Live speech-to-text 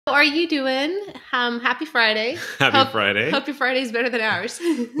are you doing? Happy Friday. Happy Friday. Hope your Friday is better than ours.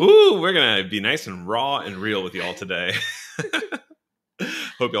 Ooh, we're going to be nice and raw and real with y'all today.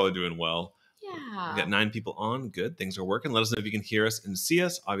 Hope y'all are doing well. Yeah. We got 9 people on. Good. Things are working. Let us know if you can hear us and see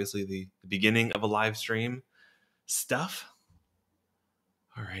us. Obviously, the beginning of a live stream stuff.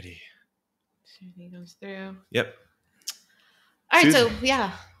 Alrighty. Everything comes through. Yep. All right. Suzi. So,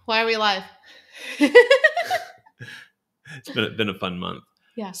 yeah. Why are we live? It's been a fun month.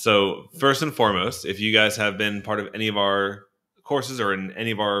 Yeah. So first and foremost, if you guys have been part of any of our courses or in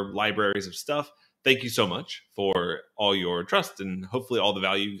any of our libraries of stuff, thank you so much for all your trust and hopefully all the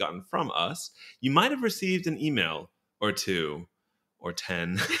value you've gotten from us. You might have received an email or 2 or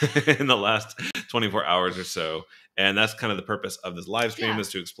 10 in the last 24 hours or so. And that's kind of the purpose of this live stream, is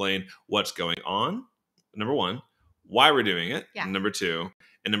to explain what's going on. Number 1, why we're doing it. Yeah. Number 2.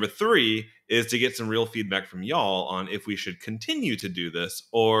 And number 3 is to get some real feedback from y'all on if we should continue to do this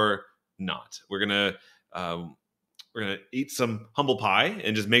or not. We're gonna eat some humble pie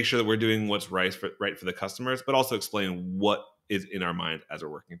and just make sure that we're doing what's right for the customers, but also explain what is in our mind as we're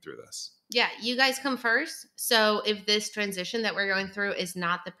working through this. Yeah, you guys come first. So if this transition that we're going through is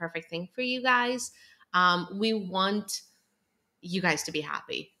not the perfect thing for you guys, we want you guys to be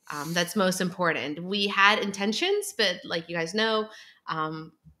happy. That's most important. We had intentions, but like you guys know,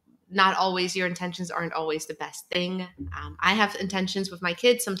 not always, your intentions aren't always the best thing. I have intentions with my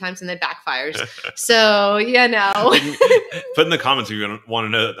kids sometimes and it backfires. So, Put in the comments if you want to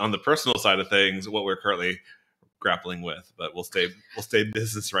know on the personal side of things what we're currently grappling with, but we'll stay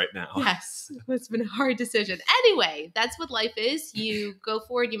business right now. Yes, it's been a hard decision. Anyway, that's what life is. You go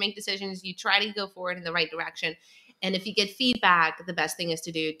forward, you make decisions, you try to go forward in the right direction. And if you get feedback, the best thing is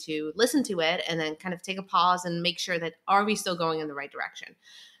to listen to it and then kind of take a pause and make sure that, are we still going in the right direction?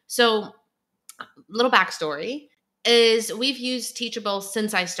 So, little backstory is we've used Teachable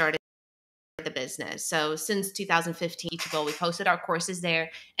since I started the business. So since 2015, Teachable, we've hosted our courses there,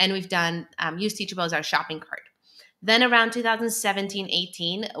 and we've done used Teachable as our shopping cart. Then around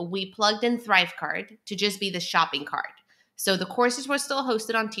 2017-18, we plugged in ThriveCart to just be the shopping cart. So the courses were still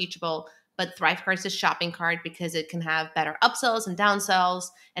hosted on Teachable, but ThriveCart's a shopping cart because it can have better upsells and downsells,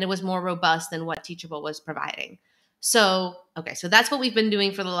 and it was more robust than what Teachable was providing. So that's what we've been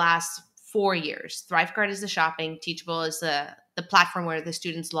doing for the last 4 years. ThriveCart is the shopping. Teachable is the platform where the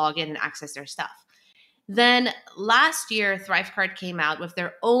students log in and access their stuff. Then last year, ThriveCart came out with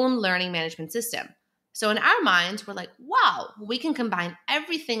their own learning management system. So in our minds, we're like, wow, we can combine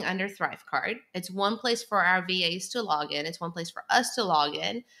everything under ThriveCart. It's one place for our VAs to log in. It's one place for us to log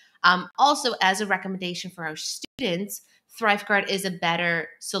in. Also, as a recommendation for our students, ThriveCart is a better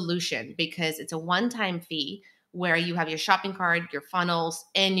solution because it's a one-time fee where you have your shopping cart, your funnels,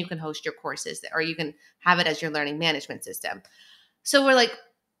 and you can host your courses, or you can have it as your learning management system. So we're like,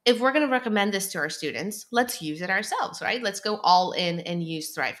 if we're going to recommend this to our students, let's use it ourselves, right? Let's go all in and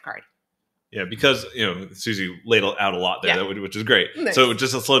use ThriveCart. Yeah, because, Suzi laid out a lot there, which is great. Nice. So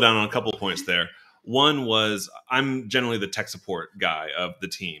just to slow down on a couple of points there. One was, I'm generally the tech support guy of the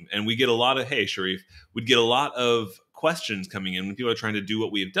team, and we get a lot of, hey, Sharif, we'd get a lot of questions coming in when people are trying to do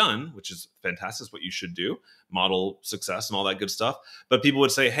what we've done, which is fantastic, it's what you should do, model success and all that good stuff. But people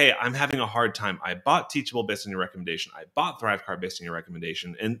would say, hey, I'm having a hard time. I bought Teachable based on your recommendation. I bought ThriveCart based on your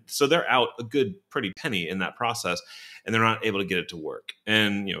recommendation. And so they're out a good, pretty penny in that process, and they're not able to get it to work.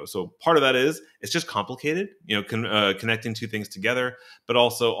 And, so part of that is it's just complicated, connecting two things together, but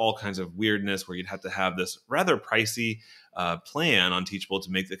also all kinds of weirdness where you'd have to have this rather pricey plan on Teachable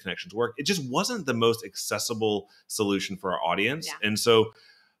to make the connections work. It just wasn't the most accessible solution for our audience. Yeah. And so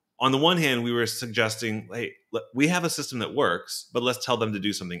on the one hand, we were suggesting, hey, we have a system that works, but let's tell them to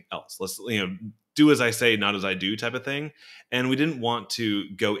do something else. Let's, do as I say, not as I do type of thing. And we didn't want to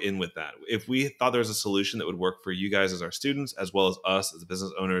go in with that. If we thought there was a solution that would work for you guys as our students, as well as us as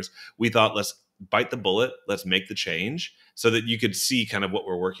business owners, we thought, let's bite the bullet. Let's make the change so that you could see kind of what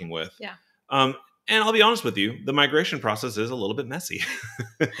we're working with. Yeah. And I'll be honest with you, the migration process is a little bit messy.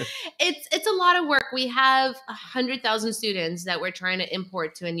 It's a lot of work. We have 100,000 students that we're trying to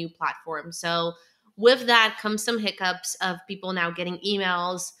import to a new platform. So with that comes some hiccups of people now getting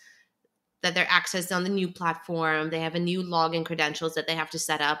emails that they're accessed on the new platform. They have a new login credentials that they have to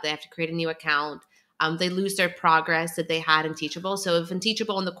set up. They have to create a new account. They lose their progress that they had in Teachable. So if in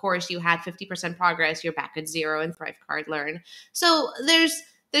Teachable in the course you had 50% progress, you're back at 0 in ThriveCart Learn. So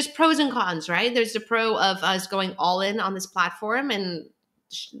there's pros and cons, right? There's the pro of us going all in on this platform and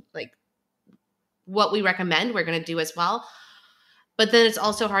like what we recommend, we're going to do as well. But then it's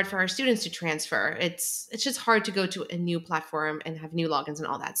also hard for our students to transfer. It's just hard to go to a new platform and have new logins and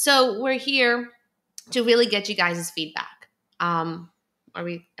all that. So we're here to really get you guys' feedback. are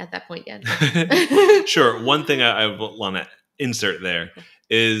we at that point yet? Sure. One thing I want to insert there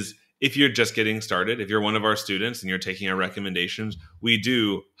is if you're just getting started, if you're one of our students and you're taking our recommendations, we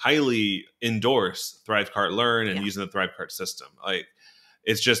do highly endorse ThriveCart Learn and using the ThriveCart system. Like,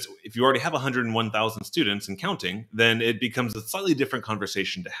 it's just, if you already have 101,000 students and counting, then it becomes a slightly different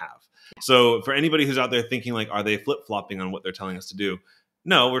conversation to have. So for anybody who's out there thinking like, are they flip-flopping on what they're telling us to do?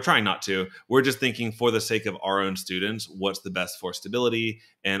 No, we're trying not to. We're just thinking for the sake of our own students, what's the best for stability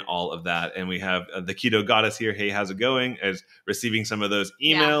and all of that. And we have the Keto Goddess here. Hey, how's it going? As receiving some of those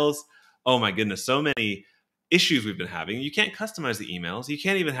emails. Yeah. Oh my goodness, so many issues we've been having. You can't customize the emails. You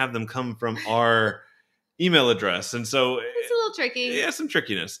can't even have them come from our email address. And so it's a little tricky. Yeah, some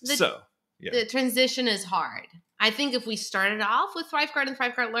trickiness. The transition is hard. I think if we started off with ThriveCart and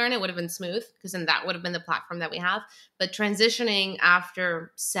ThriveCart Learn, it would have been smooth because then that would have been the platform that we have. But transitioning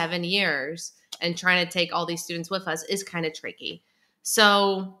after 7 years and trying to take all these students with us is kind of tricky.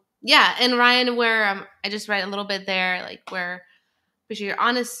 So yeah, and Ryan, where I just read a little bit there, like where appreciate your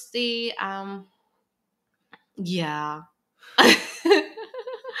honesty. Yeah.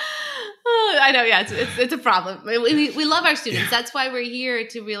 I know, yeah, it's a problem. We love our students. That's why we're here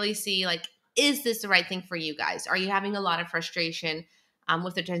to really see, like, is this the right thing for you guys? Are you having a lot of frustration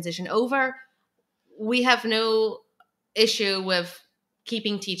with the transition over? We have no issue with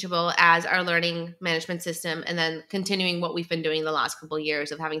keeping Teachable as our learning management system and then continuing what we've been doing the last couple of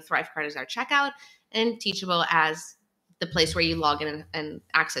years of having ThriveCart as our checkout and Teachable as the place where you log in and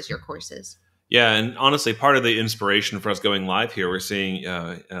access your courses. Yeah, and honestly, part of the inspiration for us going live here, we're seeing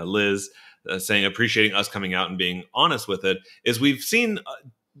Liz saying, appreciating us coming out and being honest with it, is we've seen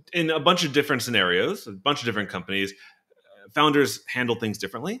in a bunch of different scenarios, a bunch of different companies, founders handle things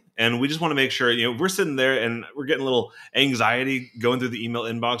differently. And we just want to make sure, we're sitting there and we're getting a little anxiety going through the email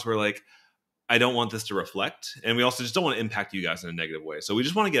inbox. We're like, I don't want this to reflect. And we also just don't want to impact you guys in a negative way. So we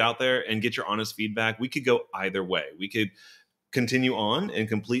just want to get out there and get your honest feedback. We could go either way. We could continue on and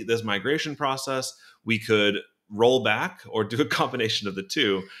complete this migration process. We could roll back or do a combination of the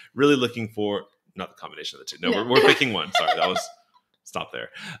two, really looking for, not the combination of the two. No, we're picking one. Sorry, that was, stop there.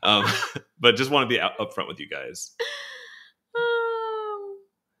 But just want to be upfront with you guys.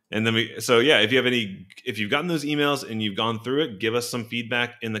 And then if you've gotten those emails and you've gone through it, give us some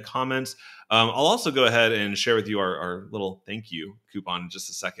feedback in the comments. I'll also go ahead and share with you our little thank you coupon in just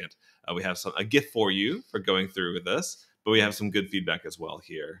a second. We have a gift for you for going through with this, but we have some good feedback as well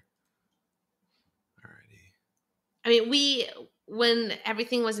here. Alrighty. I mean, when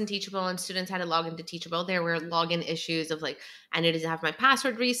everything wasn't Teachable and students had to log into Teachable, there were login issues of like, I needed to have my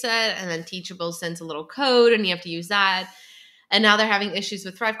password reset, and then Teachable sends a little code and you have to use that. And now they're having issues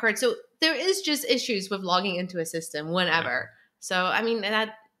with ThriveCart. So there is just issues with logging into a system whenever. So, I mean,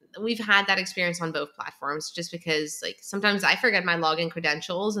 we've had that experience on both platforms just because, like, sometimes I forget my login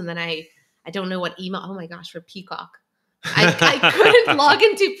credentials and then I don't know what email. Oh my gosh, for Peacock. I couldn't log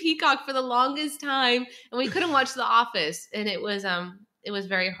into Peacock for the longest time, and we couldn't watch The Office. And it was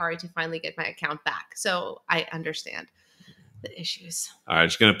very hard to finally get my account back. So I understand the issues. All right,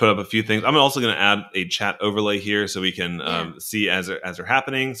 just going to put up a few things. I'm also going to add a chat overlay here so we can see as they're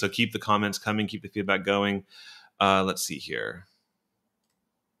happening. So keep the comments coming, keep the feedback going. Let's see here.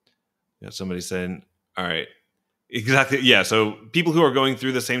 Yeah, somebody saying, all right, exactly. Yeah, so people who are going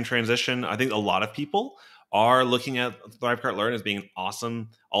through the same transition, I think a lot of people are looking at ThriveCart Learn as being an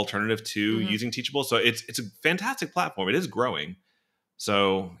awesome alternative to using Teachable. So it's a fantastic platform. It is growing.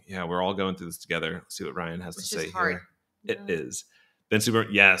 So yeah, we're all going through this together. Let's see what Ryan has to say here. It is. Then super,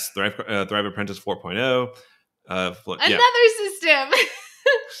 yes, Thrive Apprentice 4.0. Another system.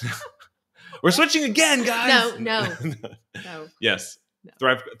 We're switching again, guys. No. Yes.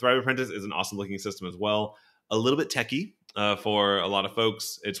 No. Thrive Apprentice is an awesome looking system as well. A little bit techie for a lot of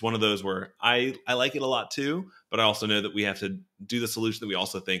folks. It's one of those where I like it a lot too, but I also know that we have to do the solution that we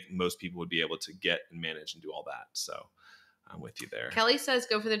also think most people would be able to get and manage and do all that. So I'm with you there. Kelly says,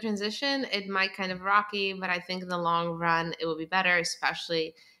 go for the transition. It might kind of rocky, but I think in the long run, it will be better,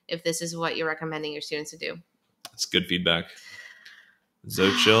 especially if this is what you're recommending your students to do. That's good feedback.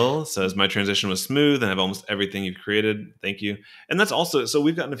 Zochill says, my transition was smooth and I have almost everything you've created. Thank you. And that's also, so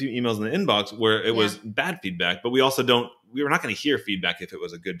we've gotten a few emails in the inbox where it was bad feedback, but we also we were not going to hear feedback if it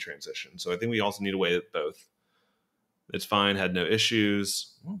was a good transition. So I think we also need to weigh it both. It's fine. Had no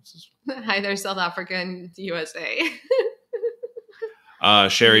issues. Hi there, South Africa and USA.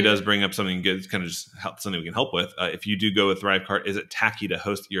 Sherry does bring up something good, kind of just something we can help with. If you do go with ThriveCart, is it tacky to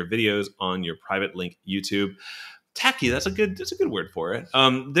host your videos on your private link YouTube? tacky. That's a good word for it.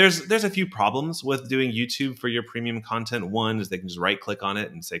 There's a few problems with doing YouTube for your premium content. One is they can just right click on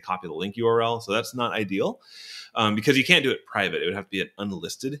it and say copy the link URL. So that's not ideal. Because you can't do it private. It would have to be an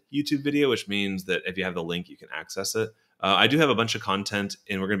unlisted YouTube video, which means that if you have the link, you can access it. I do have a bunch of content,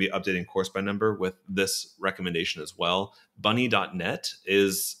 and we're going to be updating course by number with this recommendation as well. Bunny.net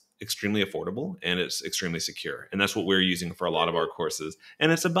is extremely affordable, and it's extremely secure. And that's what we're using for a lot of our courses.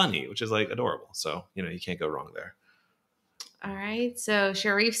 And it's a bunny, which is like adorable. So, you can't go wrong there. All right. So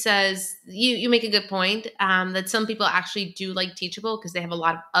Sharif says, you make a good point that some people actually do like Teachable because they have a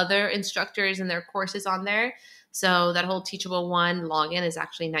lot of other instructors in their courses on there. So that whole Teachable One login is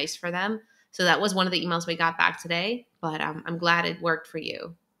actually nice for them. So that was one of the emails we got back today, but I'm glad it worked for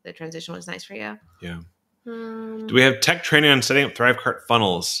you. The transition was nice for you. Yeah. Do we have tech training on setting up ThriveCart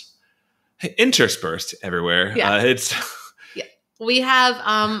funnels interspersed everywhere? Yeah. Yeah. We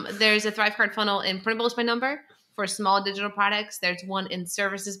have, there's a ThriveCart funnel in printables by number for small digital products. There's one in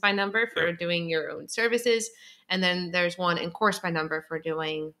services by number for doing your own services. And then there's one in course by number for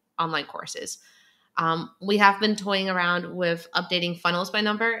doing online courses. We have been toying around with updating funnels by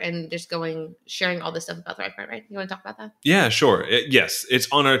number and just sharing all this stuff about ThriveCart, right? You want to talk about that? Yeah, sure. Yes, it's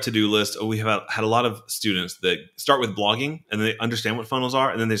on our to-do list. We have had a lot of students that start with blogging and they understand what funnels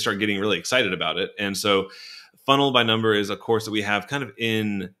are, and then they start getting really excited about it. And so funnel by number is a course that we have kind of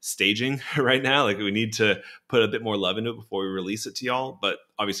in staging right now. Like we need to put a bit more love into it before we release it to y'all. But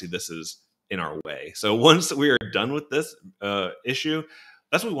obviously this is in our way. So once we are done with this issue,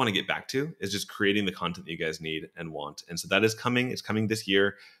 that's what we want to get back to, is just creating the content that you guys need and want. And so that is coming. It's coming this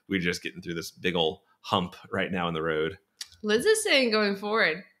year. We're just getting through this big old hump right now in the road. Liz is saying going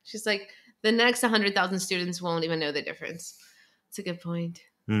forward, she's like, the next 100,000 students won't even know the difference. It's a good point.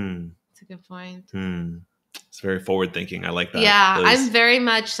 It's a good point. It's very forward thinking. I like that. Yeah, Liz. I'm very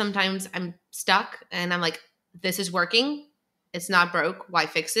much, sometimes I'm stuck and I'm like, this is working. It's not broke. Why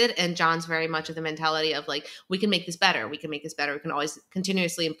fix it? And John's very much of the mentality of like, we can make this better. We can make this better. We can always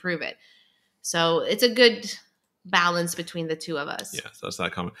continuously improve it. So it's a good balance between the two of us. Yeah, so that's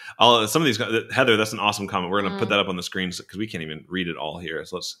that comment. Some of these, Heather, that's an awesome comment. We're going to put that up on the screen because we can't even read it all here.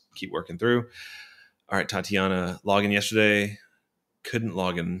 So let's keep working through. All right, Tatiana, login yesterday. Couldn't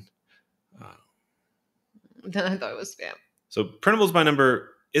log in. Then I thought it was spam. So printables by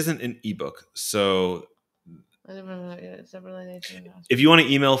number isn't an ebook. So if you want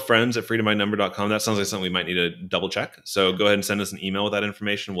to email friends at freedombynumber.com, that sounds like something we might need to double check. So go ahead and send us an email with that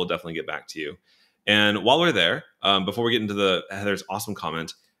information. We'll definitely get back to you. And while we're there, before we get into Heather's awesome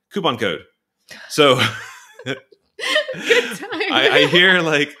comment, coupon code. So good time. I hear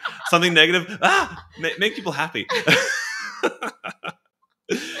like something negative. Make people happy.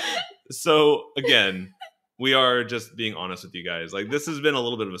 So again, we are just being honest with you guys. Like this has been a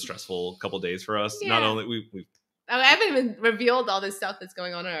little bit of a stressful couple of days for us. Yeah. Not only we I haven't even revealed all this stuff that's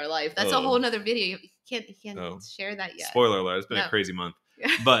going on in our life. That's a whole nother video. You can't share that yet. Spoiler alert. It's been a crazy month. Yeah.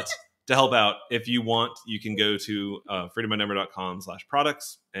 But to help out, if you want, you can go to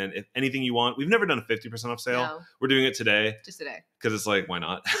freedombynumber.com/products. And if anything you want, we've never done a 50% off sale. No. We're doing it today. Just today. Because it's like, why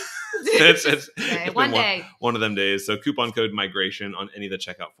not? it's one day. One of them days. So coupon code migration on any of the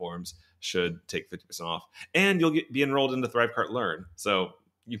checkout forms should take 50% off. And you'll be enrolled into ThriveCart Learn. So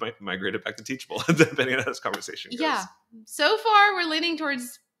you might migrate it back to Teachable, depending on how this conversation goes. Yeah. So far, we're leaning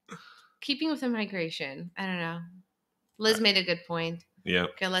towards keeping with the migration. I don't know. Liz made a good point. Yeah.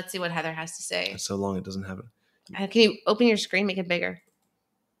 Okay, let's see what Heather has to say. It's so long it doesn't have it. Can you open your screen, make it bigger?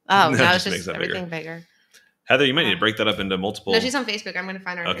 Oh, now it's just everything bigger. Heather, you might need to break that up into multiple. No, she's on Facebook. I'm going to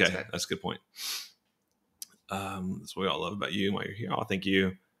find her on Facebook. Okay, that's a good point. That's what we all love about you while you're here. Oh, thank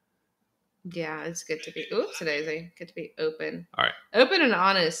you. Yeah, it's good to be. Oops, today good to be open. All right, open and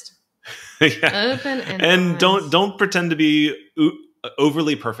honest. Yeah. Open and honest. Don't pretend to be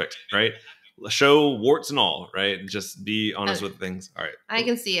overly perfect, right? Show warts and all, right? Just be honest with things. All right. I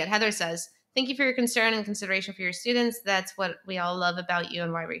can see it. Heather says, thank you for your concern and consideration for your students. That's what we all love about you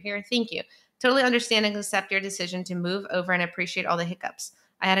and why we're here. Thank you. Totally understand and accept your decision to move over and appreciate all the hiccups.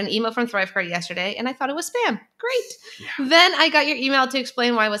 I had an email from ThriveCart yesterday and I thought it was spam. Great. Yeah. Then I got your email to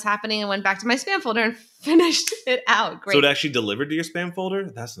explain why it was happening and went back to my spam folder and finished it out. Great. So it actually delivered to your spam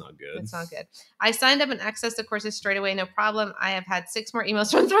folder? That's not good. That's not good. I signed up and accessed the courses straight away. No problem. I have had 6 more emails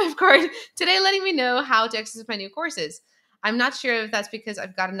from ThriveCart today letting me know how to access my new courses. I'm not sure if that's because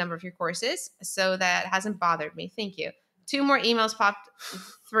I've got a number of your courses, so that hasn't bothered me. Thank you. 2 more emails popped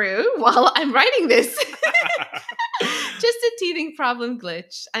through while I'm writing this. Just a teething problem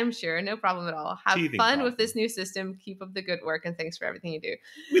glitch, I'm sure. No problem at all. Have teething fun problem with this new system. Keep up the good work, and thanks for everything you do.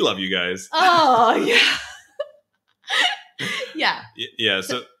 We love you guys. Oh, yeah. Yeah. Yeah,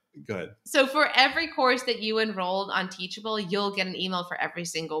 so Go ahead. So for every course that you enrolled on Teachable, you'll get an email for every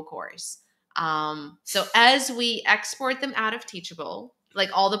single course. So as we export them out of Teachable, like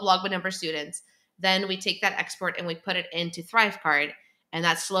all the blog by number students, then we take that export and we put it into ThriveCard, and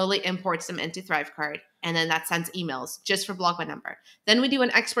that slowly imports them into ThriveCard, and then that sends emails just for blog by number. Then we do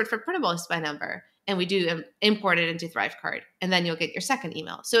an export for printables by number, and we do import it into ThriveCard, and then you'll get your second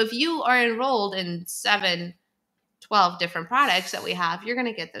email. So if you are enrolled in 12 different products that we have, you're going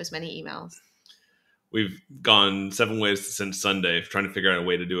to get those many emails. We've gone 7 ways since Sunday trying to figure out a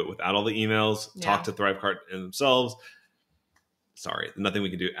way to do it without all the emails, talk to ThriveCart themselves. Sorry, nothing we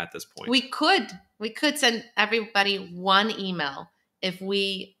can do at this point. We could send everybody one email if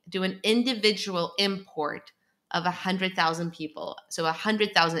we do an individual import of 100,000 people. So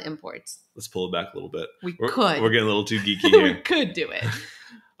 100,000 imports. Let's pull it back a little bit. We're getting a little too geeky here. We could do it.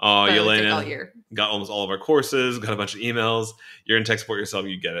 Oh, Yelena got almost all of our courses, got a bunch of emails. You're in tech support yourself.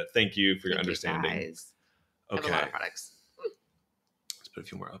 You get it. Thank you for your understanding. Guys. Okay. I have a lot of products. Let's put a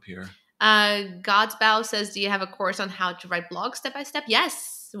few more up here. God's Bow says, do you have a course on how to write blogs step by step?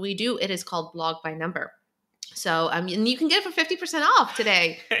 Yes, we do. It is called Blog by Number. So, and you can get it for 50% off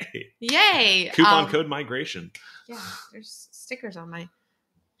today. Hey. Yay. Coupon code migration. Yeah, there's stickers on my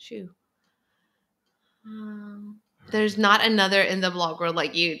shoe. There's not another in the blog world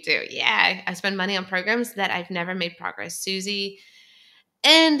like you do. Yeah, I spend money on programs that I've never made progress. Suzi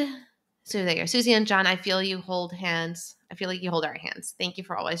and John, I feel you hold hands. I feel like you hold our hands. Thank you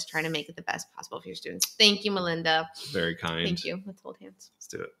for always trying to make it the best possible for your students. Thank you, Melinda. Very kind. Thank you. Let's hold hands. Let's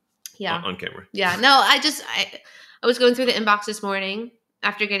do it. Yeah. On camera. Yeah. No, I was going through the inbox this morning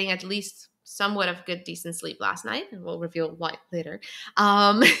after getting at least somewhat of good, decent sleep last night, and we'll reveal why later.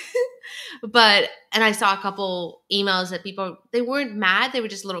 And I saw a couple emails that people, they weren't mad. They were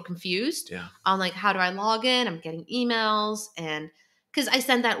just a little confused. Yeah. On like, how do I log in? I'm getting emails, and because I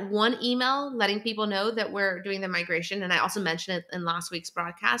sent that one email letting people know that we're doing the migration. And I also mentioned it in last week's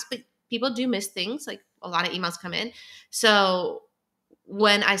broadcast, but people do miss things. Like a lot of emails come in. So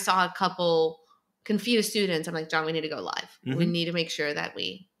when I saw a couple confused students, I'm like, John, we need to go live. Mm-hmm. We need to make sure that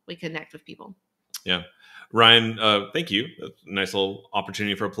we connect with people. Yeah. Ryan, thank you. Nice little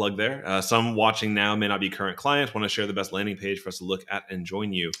opportunity for a plug there. Some watching now may not be current clients, want to share the best landing page for us to look at and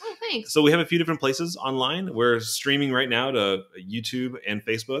join you. Oh, thanks. So we have a few different places online. We're streaming right now to YouTube and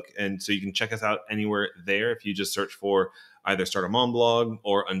Facebook. And so you can check us out anywhere there. If you just search for either Start a Mom blog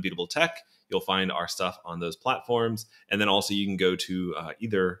or Unbeatable Tech, you'll find our stuff on those platforms. And then also you can go to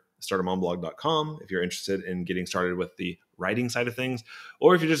either startamomblog.com if you're interested in getting started with the writing side of things,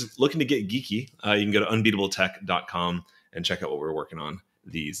 or if you're just looking to get geeky, you can go to unbeatabletech.com and check out what we're working on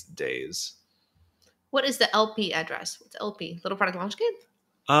these days. What is the LP address? What's LP? Little Product Launch Kit?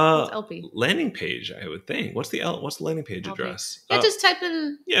 What's LP? Landing page, I would think. What's the landing page LP address? Yeah, just type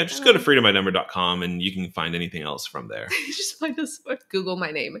in. Yeah, just go to freedombynumber.com and you can find anything else from there. Just find us. Google my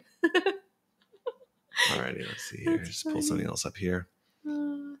name. Alrighty, let's see here. Just pull something else up here.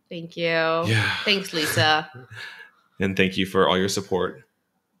 Thank you. Yeah. Thanks, Lisa. And thank you for all your support.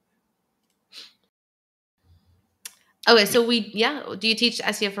 Okay, so do you teach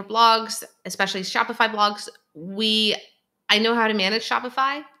SEO for blogs, especially Shopify blogs? I know how to manage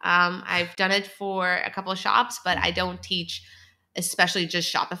Shopify. I've done it for a couple of shops, but I don't teach especially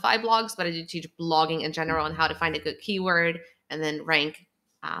just Shopify blogs, but I do teach blogging in general and how to find a good keyword and then rank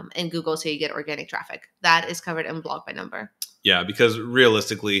in Google so you get organic traffic. That is covered in Blog by Number. Yeah, because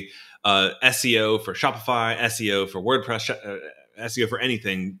realistically, SEO for Shopify, SEO for WordPress, SEO for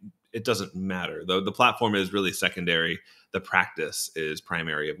anything, it doesn't matter. The platform is really secondary. The practice is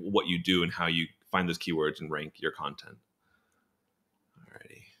primary of what you do and how you find those keywords and rank your content.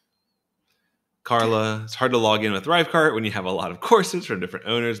 Alrighty. Carla, it's hard to log in with ThriveCart when you have a lot of courses from different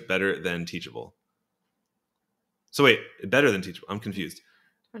owners. Better than Teachable. So wait, better than Teachable. I'm confused.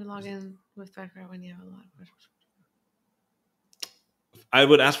 Hard to log in with ThriveCart when you have a lot of courses. I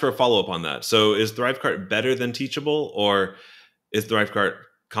would ask for a follow-up on that. So is ThriveCart better than Teachable, or is ThriveCart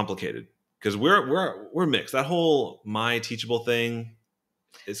complicated? Because we're mixed. That whole My Teachable thing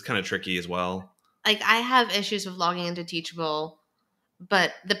is kind of tricky as well. Like I have issues with logging into Teachable,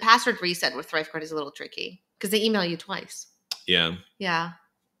 but the password reset with ThriveCart is a little tricky because they email you twice. Yeah. Yeah.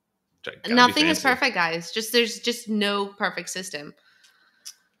 Nothing is perfect, guys. There's just no perfect system.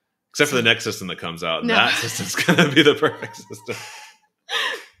 Except for the next system that comes out. No. That system's going to be the perfect system.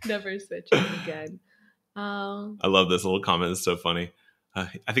 Never switching again. I love this little comment. It's so funny. I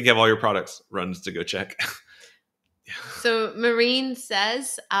think you have all your products. Runs to go check. Yeah. So Marine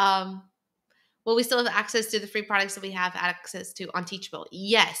says, will we still have access to the free products that we have access to on Teachable?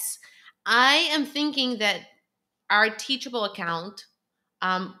 Yes. I am thinking that our Teachable account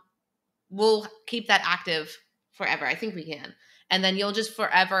we'll keep that active forever. I think we can. And then you'll just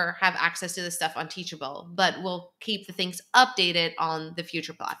forever have access to the stuff on Teachable, but we'll keep the things updated on the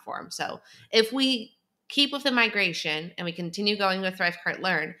future platform. So if we keep with the migration and we continue going with ThriveCart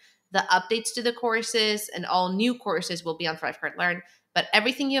Learn, the updates to the courses and all new courses will be on ThriveCart Learn, but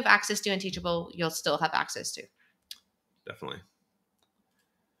everything you have access to in Teachable, you'll still have access to. Definitely.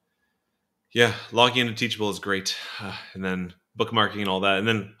 Yeah, logging into Teachable is great. And then bookmarking and all that. And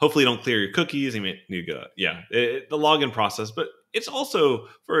then hopefully you don't clear your cookies. You go, the login process, but it's also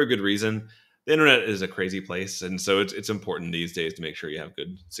for a good reason. The internet is a crazy place. And so it's important these days to make sure you have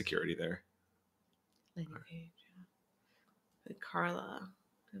good security there. Carla.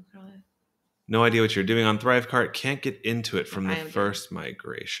 No idea what you're doing on ThriveCart. Can't get into it from the first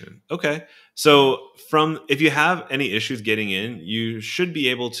migration. Okay. So if you have any issues getting in, you should be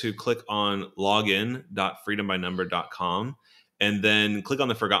able to click on login.freedombynumber.com and then click on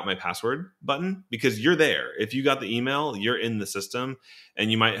the forgot my password button, because you're there. If you got the email, you're in the system,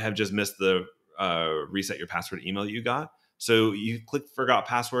 and you might have just missed the reset your password email that you got. So you click forgot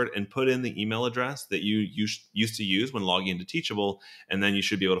password and put in the email address that you used to use when logging into Teachable, and then you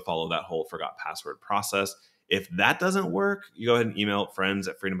should be able to follow that whole forgot password process. If that doesn't work, you go ahead and email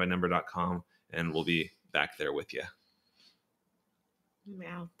friends@freedombynumber.com, and we'll be back there with you.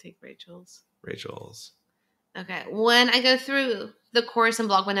 I'll take Rachel's. Okay. When I go through the course and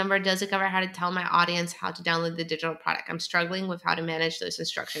Blog by Number, does it cover how to tell my audience how to download the digital product? I'm struggling with how to manage those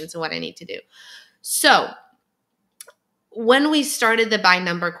instructions and what I need to do. So when we started the by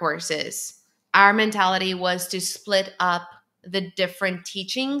number courses, our mentality was to split up the different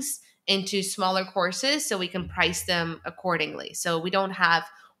teachings into smaller courses so we can price them accordingly. So we don't have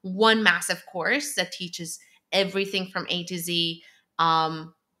one massive course that teaches everything from A to Z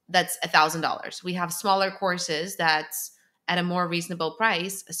that's $1,000. We have smaller courses that's at a more reasonable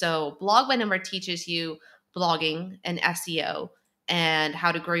price. So Blog by Number teaches you blogging and SEO and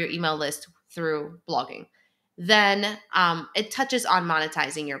how to grow your email list through blogging. Then it touches on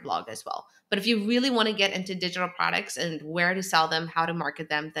monetizing your blog as well. But if you really want to get into digital products and where to sell them, how to market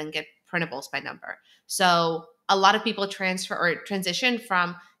them, then get Printables by Number. So a lot of people transition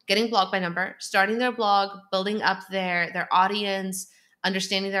from getting Blog by Number, starting their blog, building up their audience,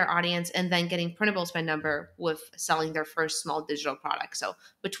 understanding their audience, and then getting Printables by Number with selling their first small digital product. So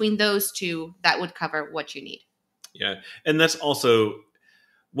between those two, that would cover what you need. Yeah. And that's also,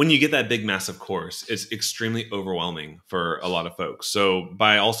 when you get that big, massive course, it's extremely overwhelming for a lot of folks. So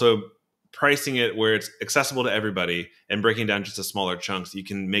by also pricing it where it's accessible to everybody and breaking down just to smaller chunks, you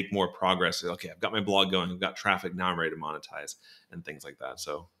can make more progress. Okay, I've got my blog going, I've got traffic, now I'm ready to monetize and things like that.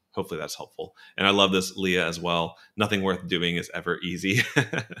 So hopefully that's helpful. And I love this, Leah, as well. Nothing worth doing is ever easy.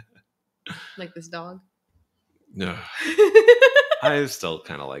 Like this dog? No. I still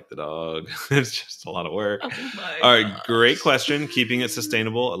kind of like the dog. It's just a lot of work. All right, great question. Keeping it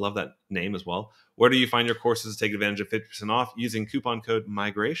sustainable. I love that name as well. Where do you find your courses to take advantage of 50% off using coupon code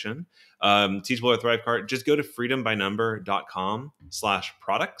migration? Teachable or ThriveCart, just go to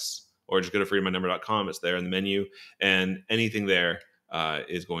freedombynumber.com/products, or just go to freedombynumber.com. It's there in the menu, and anything there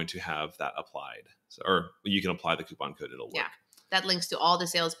is going to have that applied. So, or you can apply the coupon code. It'll work. Yeah, that links to all the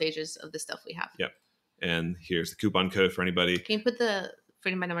sales pages of the stuff we have. Yep. And here's the coupon code for anybody. Can you put the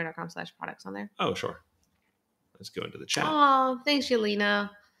freedombynumber.com/products on there? Oh, sure. Let's go into the chat. Oh, thanks,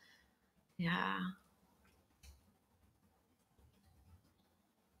 Yelena. Yeah.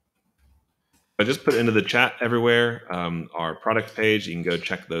 I just put into the chat everywhere our product page. You can go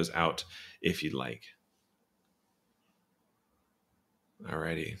check those out if you'd like.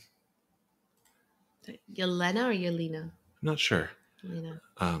 Alrighty. Yelena or Yelena? I'm not sure. Yelena.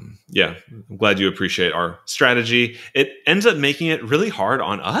 Yeah, I'm glad you appreciate our strategy. It ends up making it really hard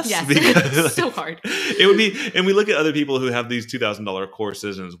on us. Yes, because it's so hard. It would be, and we look at other people who have these $2,000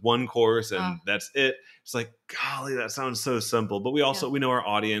 courses and it's one course and that's it. It's like, golly, that sounds so simple. But we also, we know our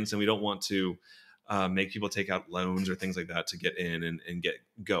audience and we don't want to make people take out loans or things like that to get in and get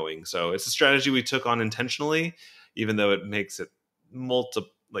going. So it's a strategy we took on intentionally, even though it makes it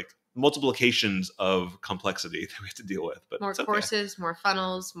multiplications of complexity that we have to deal with. But more courses, more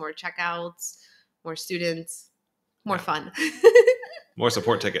funnels, more checkouts, more students, more fun. More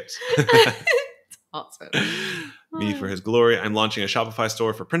support tickets. Awesome. Me for his glory. I'm launching a Shopify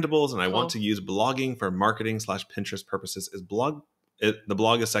store for printables, and I want to use blogging for marketing/Pinterest purposes. The blog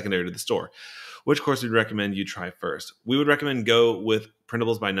is secondary to the store. Which course would you recommend you try first? We would recommend go with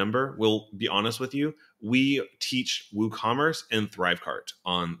Printables by Number. We'll be honest with you. We teach WooCommerce and ThriveCart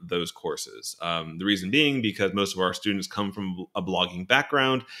on those courses. The reason being because most of our students come from a blogging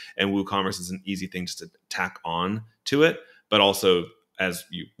background, and WooCommerce is an easy thing just to tack on to it. But also, as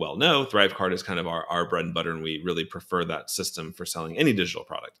you well know, ThriveCart is kind of our bread and butter, and we really prefer that system for selling any digital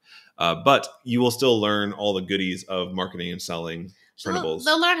product. But you will still learn all the goodies of marketing and selling printables.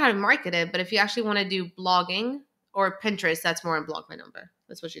 They'll learn how to market it, but if you actually want to do blogging or Pinterest, that's more in Blog by Number.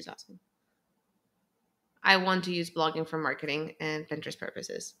 That's what she's asking. I want to use blogging for marketing and Pinterest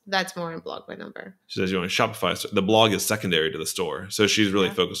purposes. That's more in Blog by Number. She says you want to Shopify. The blog is secondary to the store. So she's really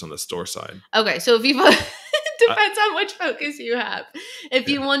focused on the store side. Okay. So if you depends on which focus you have. If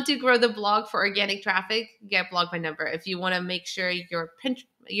you want to grow the blog for organic traffic, get Blog by Number. If you want to make sure your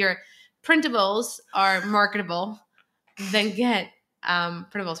printables are marketable, then get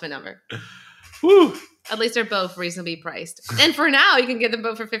Printables by Number. Woo! At least they're both reasonably priced. And for now, you can get them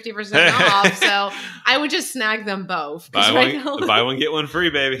both for 50% off. So I would just snag them both. Buy one, get one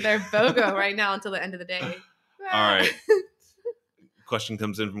free, baby. They're BOGO right now until the end of the day. All right. Question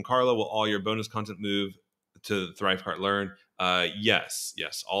comes in from Carla. Will all your bonus content move to ThriveCart Learn? Yes.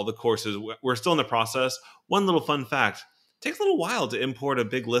 All the courses. We're still in the process. One little fun fact. It takes a little while to import a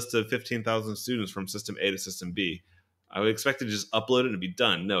big list of 15,000 students from System A to System B. I would expect to just upload it and be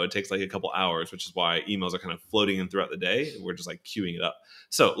done. No, it takes like a couple hours, which is why emails are kind of floating in throughout the day. We're just like queuing it up.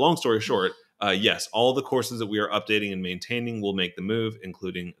 So long story short, yes, all the courses that we are updating and maintaining will make the move,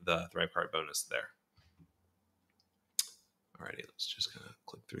 including the ThriveCart bonus there. Alrighty, let's just kind of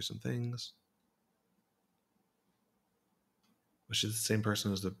click through some things. Was she the same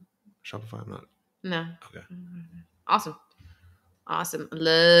person as the Shopify? I'm not. No. Okay. Awesome.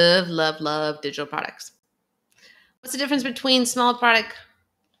 Love digital products. What's the difference between small product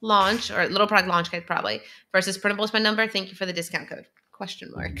launch or little product launch kit probably versus Printables by Number? Thank you for the discount code. ?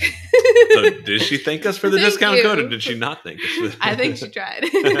 So did she thank us for the discount code or did she not thank us? I think she tried.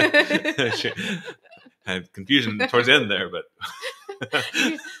 She had confusion towards the end there, but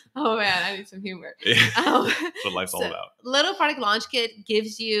oh man, I need some humor. Yeah. That's what life's all about. Little product launch kit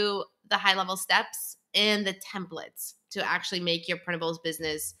gives you the high level steps and the templates to actually make your printables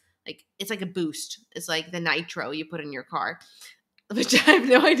business. Like it's like a boost. It's like the nitro you put in your car, which I have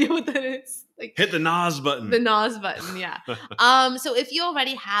no idea what that is. Like hit the NOS button. The NOS button, yeah. So if you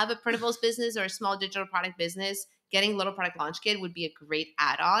already have a printables business or a small digital product business, getting Little Product Launch Kit would be a great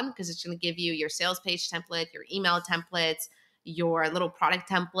add-on because it's going to give you your sales page template, your email templates, your little product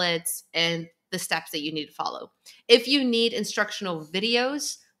templates, and the steps that you need to follow. If you need instructional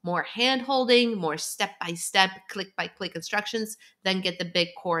videos, more hand-holding, more step-by-step, click-by-click instructions, then get the big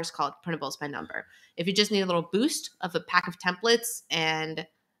course called Printables by Number. If you just need a little boost of a pack of templates and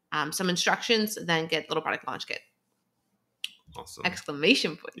some instructions, then get Little Product Launch Kit. Awesome.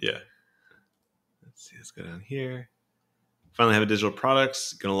 Exclamation point. Yeah. Let's see. Let's go down here. Finally have a digital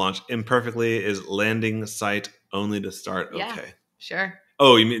products. Going to launch imperfectly. Is landing site only to start? Yeah, okay. Sure.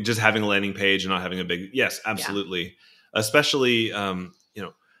 Oh, you mean just having a landing page and not having a big... Yes, absolutely. Yeah. Especially...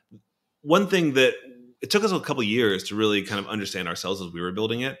 one thing that it took us a couple of years to really kind of understand ourselves as we were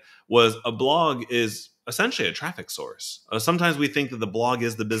building it was a blog is essentially a traffic source. Sometimes we think that the blog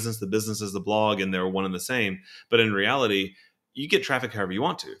is the business is the blog, and they're one and the same. But in reality, you get traffic however you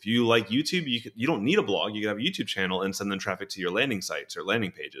want to. If you like YouTube, you don't need a blog. You can have a YouTube channel and send them traffic to your landing sites or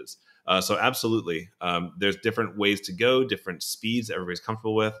landing pages. So absolutely, there's different ways to go, different speeds that everybody's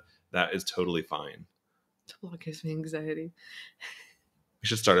comfortable with. That is totally fine. The blog gives me anxiety. We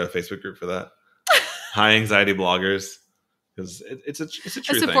should start a Facebook group for that. High anxiety bloggers, because it's a true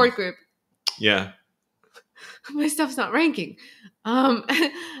thing. A support group. Yeah. My stuff's not ranking.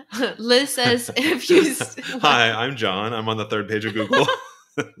 Liz says, if you... Hi, I'm John. I'm on the third page of Google.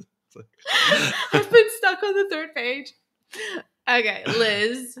 I've been stuck on the third page. Okay,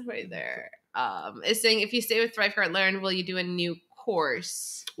 Liz, right there, is saying, if you stay with ThriveCart Learn, will you do a new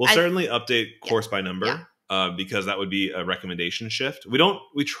course? We'll certainly update course by number. Yeah. Because that would be a recommendation shift.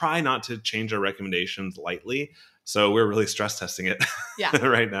 We try not to change our recommendations lightly. So we're really stress testing it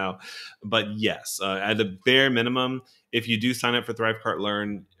right now. But yes, at a bare minimum, if you do sign up for ThriveCart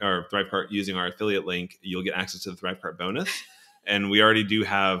Learn or ThriveCart using our affiliate link, you'll get access to the ThriveCart bonus. And we already do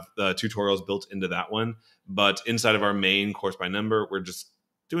have the tutorials built into that one. But inside of our main course by number, we're just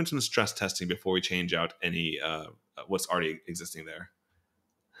doing some stress testing before we change out any what's already existing there.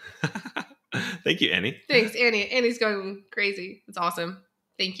 Thank you, Annie. Thanks, Annie. Annie's going crazy. It's awesome.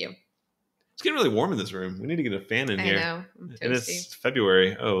 Thank you. It's getting really warm in this room. We need to get a fan in here. I know. And it's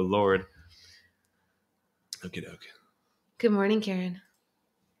February. Oh, Lord. Okie doke. Good morning, Karen.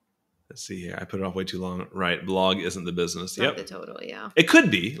 Let's see here. I put it off way too long. Right. Blog isn't the business. Not the total, yeah. It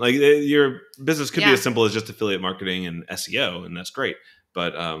could be. Like your business could be as simple as just affiliate marketing and SEO, and that's great.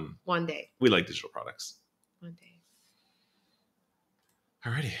 But one day. We like digital products. One day.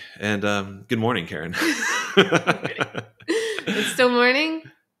 Alrighty. And good morning, Karen. It's still morning?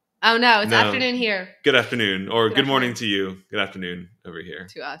 Oh, no. It's afternoon here. Good afternoon. Or good morning to you. Good afternoon over here.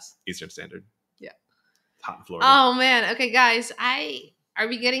 To us. Eastern Standard. Yeah. Hot in Florida. Oh, man. Okay, guys. Are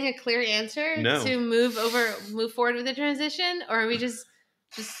we getting a clear answer to move forward with the transition? Or are we just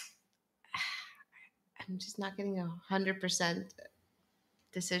I'm just not getting 100%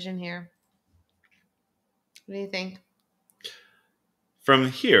 decision here. What do you think? From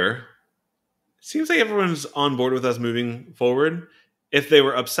here, it seems like everyone's on board with us moving forward. If they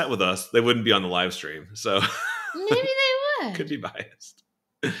were upset with us, they wouldn't be on the live stream. So maybe they would. Could be biased.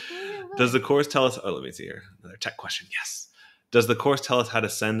 Does the course tell us? Oh, let me see here. Another tech question. Yes. Does the course tell us how to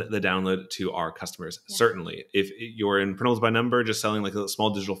send the download to our customers? Yeah. Certainly. If you're in printables by number, just selling like a small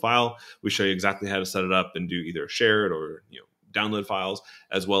digital file, we show you exactly how to set it up and do either shared or download files,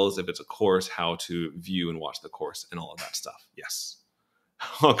 as well as if it's a course, how to view and watch the course and all of that stuff. Yes.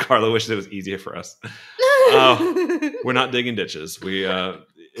 Oh, Carla wishes it was easier for us. We're not digging ditches.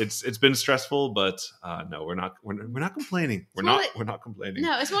 It's been stressful, but no, we're not complaining. We're not complaining.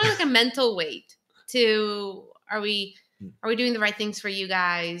 No, it's more like a mental weight to are we doing the right things for you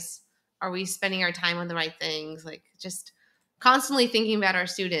guys? Are we spending our time on the right things? Like just constantly thinking about our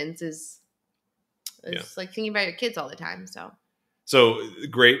students is like thinking about your kids all the time. So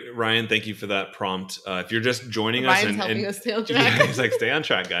great, Ryan. Thank you for that prompt. If you're just joining us, Ryan's helping us stay on track. Yeah, he's like, stay on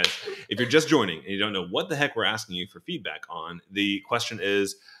track, guys. If you're just joining and you don't know what the heck we're asking you for feedback on, the question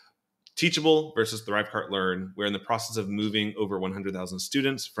is Teachable versus ThriveCart Learn. We're in the process of moving over 100,000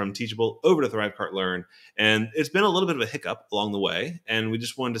 students from Teachable over to ThriveCart Learn, and it's been a little bit of a hiccup along the way. And we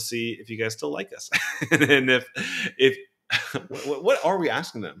just wanted to see if you guys still like us, and if what are we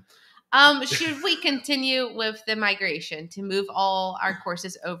asking them? Should we continue with the migration to move all our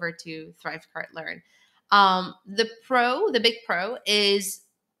courses over to ThriveCart Learn? The big pro is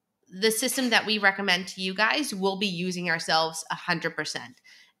the system that we recommend to you guys will be using ourselves 100%.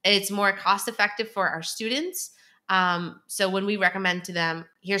 It's more cost effective for our students. So when we recommend to them,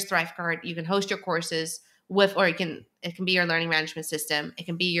 here's ThriveCart, you can host your courses with, or it can be your learning management system. It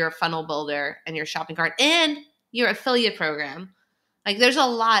can be your funnel builder and your shopping cart and your affiliate program. Like there's a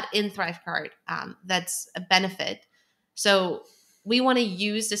lot in ThriveCart that's a benefit. So we want to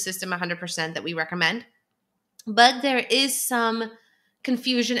use the system 100% that we recommend. But there is some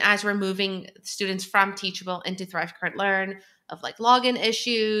confusion as we're moving students from Teachable into ThriveCart Learn of like login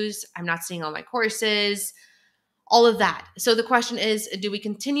issues. I'm not seeing all my courses, all of that. So the question is, do we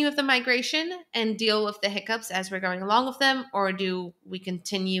continue with the migration and deal with the hiccups as we're going along with them? Or do we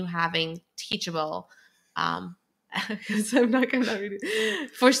continue having Teachable? Because I'm not going to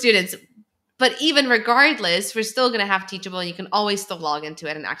for students. But even regardless, we're still going to have Teachable, and you can always still log into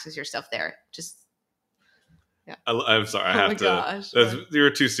it and access your stuff there. Just, yeah. I'm sorry, I have to. Gosh, you were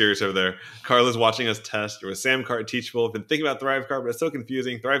too serious over there. Carla's watching us test. There was SamCart, Teachable. I've been thinking about ThriveCart, but it's so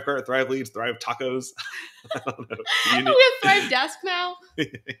confusing. ThriveCart, Thrive Leads, Thrive Tacos. I don't know. We have Thrive Desk now.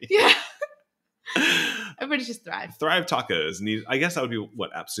 Yeah. Everybody's just Thrive. Thrive Tacos. I guess that would be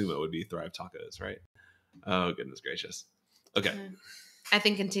what AppSumo would be. Thrive Tacos, right? Oh, goodness gracious. Okay. I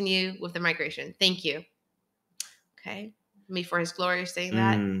think continue with the migration. Thank you. Okay. Me for his glory saying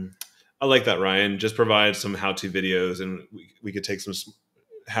that. I like that, Ryan. Just provide some how-to videos, and we could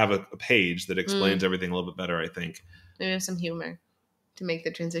have a page that explains everything a little bit better, I think. Maybe have some humor to make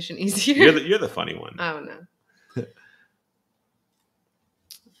the transition easier. You're the funny one. Oh, no.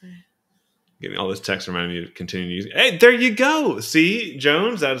 Getting all this text reminding me to continue using. Hey, there you go. See,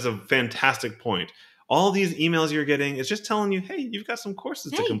 Jones, that is a fantastic point. All these emails you're getting is just telling you, hey, you've got some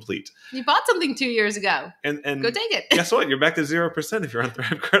courses to complete. You bought something 2 years ago. And go take it. Guess what? You're back to 0% if you're on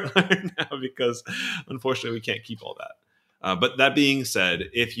ThriveCart Learn now, because unfortunately we can't keep all that. But that being said,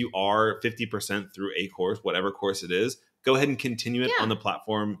 if you are 50% through a course, whatever course it is, go ahead and continue it on the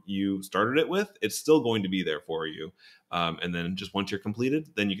platform you started it with. It's still going to be there for you. And then just once you're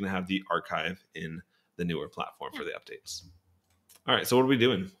completed, then you can have the archive in the newer platform for the updates. All right. So what are we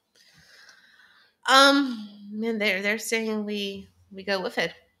doing? Man, they're saying we go with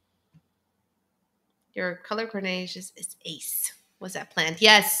it. Your color coordination is ace. Was that planned?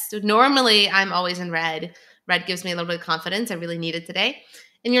 Yes. So normally I'm always in red. Red gives me a little bit of confidence. I really need it today.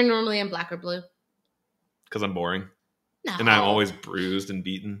 And you're normally in black or blue. Because I'm boring. No. And I'm always bruised and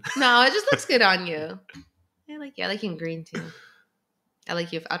beaten. No, it just looks good on you. I like you. I like you in green too. I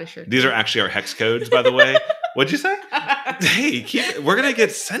like you without a shirt. These are actually our hex codes, by the way. What'd you say? Hey, we're going to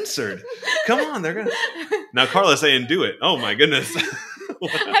get censored. Come on. They're going to. Now Carla's saying do it. Oh, my goodness. I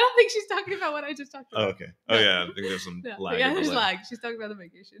don't think she's talking about what I just talked about. Oh, okay. Oh, yeah. I think there's some lag. Yeah, there's lag. She's talking about the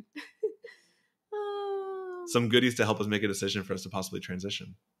vacation. Some goodies to help us make a decision for us to possibly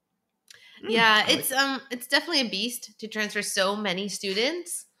transition. Yeah, it's definitely a beast to transfer so many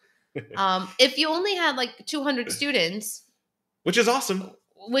students. If you only had like 200 students, which is awesome,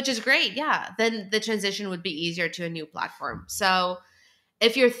 which is great, yeah, then the transition would be easier to a new platform. So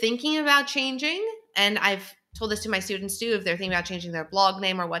if you're thinking about changing, and I've told this to my students too, if they're thinking about changing their blog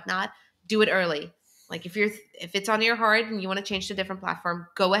name or whatnot, do it early. Like if it's on your heart and you want to change to a different platform,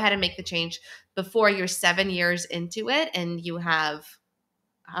 go ahead and make the change before you're 7 years into it and you have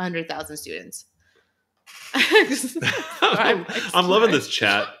 100,000 students. I'm loving this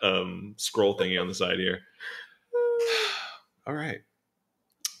chat scroll thingy on the side here. All right.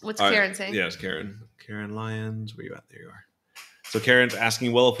 What's Karen saying? Yes, Karen. Karen Lyons. Where you at? There you are. So Karen's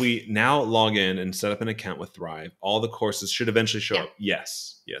asking, well, if we now log in and set up an account with Thrive, all the courses should eventually show up.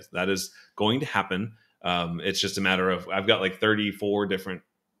 Yes, that is going to happen. It's just a matter of, I've got like 34 different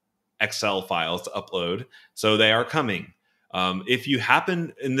Excel files to upload. So they are coming. If you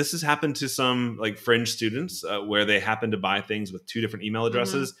happen, and this has happened to some like fringe students where they happen to buy things with 2 different email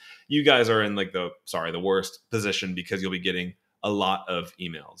addresses, you guys are in like the worst position because you'll be getting a lot of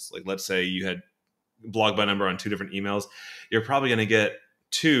emails. Like let's say you had blog by number on 2 different emails, you're probably going to get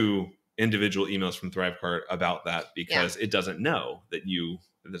 2 individual emails from ThriveCart about that because it doesn't know that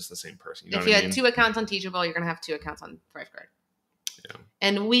it's the same person. You know if you had 2 accounts on Teachable, you're going to have 2 accounts on ThriveCart. Yeah.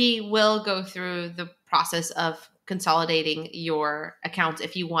 And we will go through the process of consolidating your accounts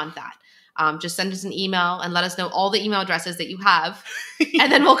if you want that. Just send us an email and let us know all the email addresses that you have,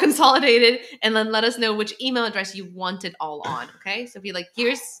 and then we'll consolidate it and then let us know which email address you want it all on. Okay. So be like,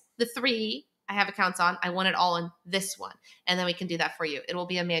 here's the 3 I have accounts on. I want it all in this one. And then we can do that for you. It will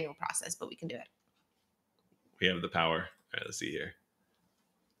be a manual process, but we can do it. We have the power. All right, let's see here.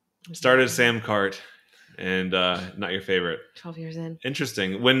 Started Samcart and not your favorite. 12 years in.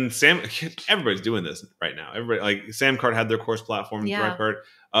 Interesting. When everybody's doing this right now. Everybody, like Samcart had their course platform,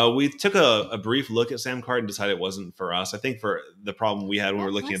 ThriveCart. We took a brief look at Samcart and decided it wasn't for us. I think for the problem we had when we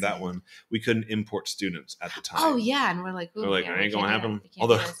were looking at that one, we couldn't import students at the time. Oh yeah, and we're like, it ain't gonna happen.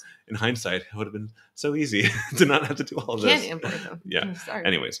 Although in hindsight, it would have been so easy to not have to do all of this. Can't import them. Yeah. Sorry.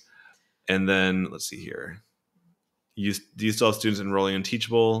 Anyways, and then let's see here. Do you still have students enrolling in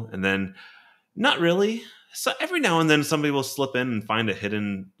Teachable? And then not really. So every now and then somebody will slip in and find a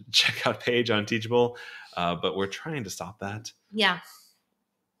hidden checkout page on Teachable, but we're trying to stop that. Yeah.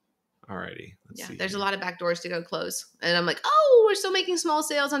 Alrighty. Let's see. There's a lot of back doors to go close. And I'm like, oh, we're still making small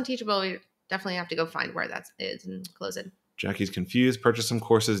sales on Teachable. We definitely have to go find where that is and close it. Jackie's confused. Purchased some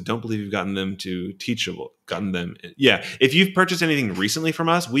courses. Don't believe you've gotten them to Teachable. Gotten them. Yeah. If you've purchased anything recently from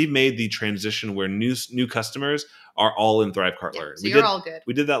us, we've made the transition where new customers are all in ThriveCart Learn. So you're all good.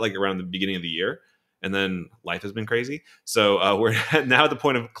 We did that like around the beginning of the year. And then life has been crazy. So we're now at the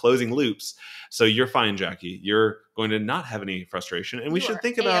point of closing loops. So you're fine, Jackie. You're going to not have any frustration. And we should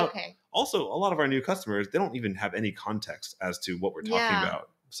think about also a lot of our new customers, they don't even have any context as to what we're talking about.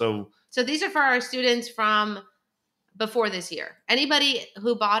 So these are for our students from before this year. Anybody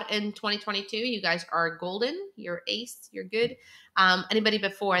who bought in 2022, you guys are golden. You're ace. You're good. Anybody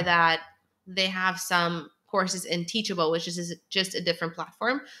before that, they have some courses in Teachable, which is just a different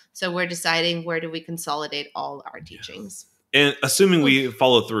platform. So we're deciding where do we consolidate all our teachings. And assuming we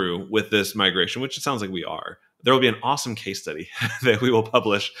follow through with this migration, which it sounds like we are, there will be an awesome case study that we will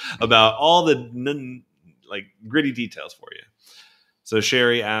publish about all the gritty details for you. So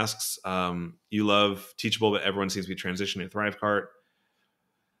Sherry asks, you love Teachable, but everyone seems to be transitioning to ThriveCart.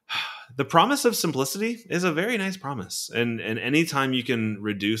 The promise of simplicity is a very nice promise. And anytime you can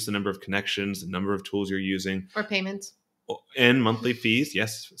reduce the number of connections, the number of tools you're using. Or payments. And monthly fees,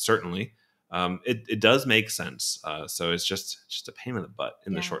 yes, certainly. It does make sense. So it's just a pain in the butt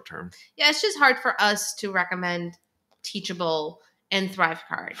in the short term. Yeah, it's just hard for us to recommend Teachable and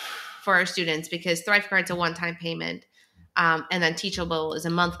ThriveCart for our students because ThriveCart's a one-time payment. And then Teachable is a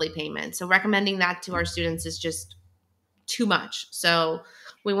monthly payment. So recommending that to our students is just too much. So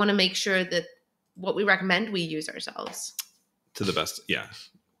we want to make sure that what we recommend, we use ourselves. To the best,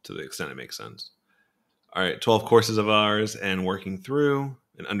 to the extent it makes sense. All right, 12 courses of ours and working through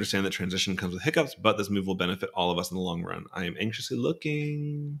and understand that transition comes with hiccups, but this move will benefit all of us in the long run. I am anxiously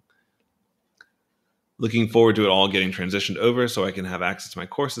looking forward to it all getting transitioned over so I can have access to my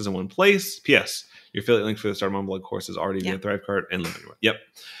courses in one place. P.S. Your affiliate link for the Start Mom Blog course is already via ThriveCart and Living Room. Yep.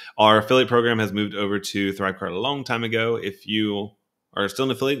 Our affiliate program has moved over to ThriveCart a long time ago. If you are still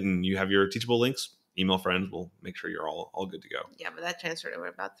an affiliate and you have your Teachable links, email friends. We'll make sure you're all good to go. Yeah, but that transferred over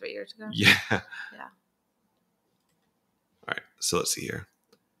about 3 years ago. Yeah. Yeah. All right. So let's see here.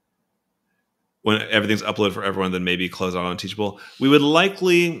 when everything's uploaded for everyone, then maybe close out on Teachable. We're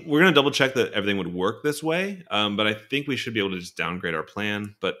going to double check that everything would work this way. But I think we should be able to just downgrade our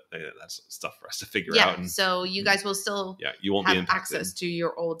plan. But that's stuff for us to figure out. And so you guys will still you won't have access to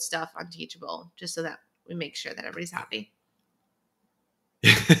your old stuff on Teachable, just so that we make sure that everybody's happy.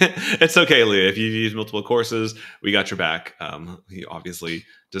 It's okay, Leah. If you've used multiple courses, we got your back. You obviously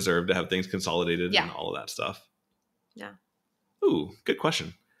deserve to have things consolidated and all of that stuff. Yeah. Ooh, good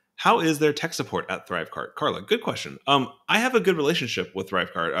question. How is their tech support at ThriveCart? Carla, good question. I have a good relationship with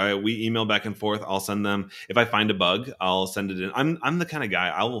ThriveCart. We email back and forth. I'll send them. If I find a bug, I'll send it in. I'm the kind of guy,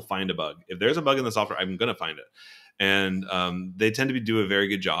 I will find a bug. If there's a bug in the software, I'm going to find it. And they tend to do a very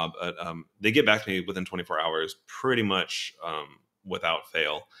good job. They get back to me within 24 hours, pretty much without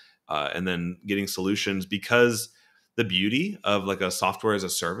fail. And then getting solutions, because the beauty of like a software as a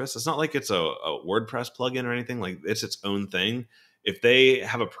service, it's not like it's a WordPress plugin or anything. Like, it's its own thing. If they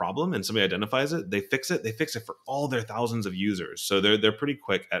have a problem and somebody identifies it, they fix it. They fix it for all their thousands of users. So they're pretty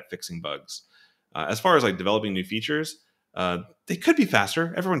quick at fixing bugs. As far as like developing new features, they could be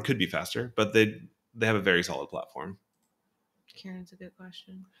faster. Everyone could be faster, but they have a very solid platform. Karen's a good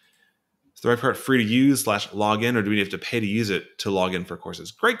question. Is ThriveCart free to use /login, or do we have to pay to use it to log in for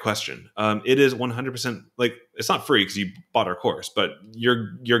courses? Great question. It is 100%, like, it's not free because you bought our course, but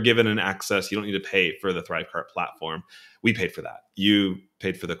you're given an access. You don't need to pay for the ThriveCart platform. We paid for that. You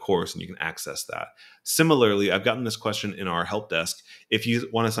paid for the course and you can access that. Similarly, I've gotten this question in our help desk. If you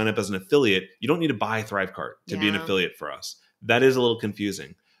want to sign up as an affiliate, you don't need to buy ThriveCart to be an affiliate for us. That is a little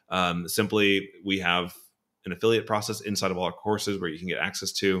confusing. Simply, we have an affiliate process inside of all our courses where you can get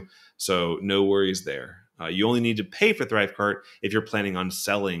access to. So no worries there. You only need to pay for ThriveCart if you're planning on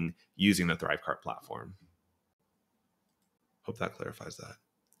selling using the ThriveCart platform. Hope that clarifies that.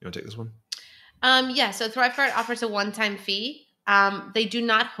 You want to take this one? So ThriveCart offers a one-time fee. They do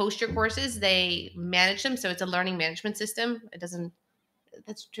not host your courses. They manage them. So it's a learning management system.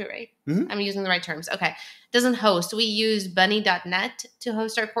 That's true, right? Mm-hmm. I'm using the right terms. Okay. It doesn't host. We use bunny.net to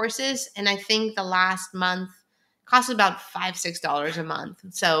host our courses. And I think the last month cost about $5-6 a month.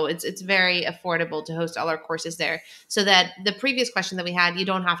 So it's very affordable to host all our courses there. So that the previous question that we had, you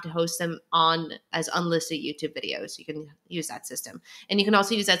don't have to host them on as unlisted YouTube videos. You can use that system. And you can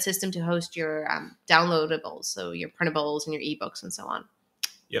also use that system to host your downloadables. So your printables and your ebooks and so on.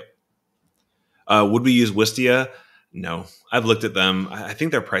 Yep. Would we use Wistia? No, I've looked at them. I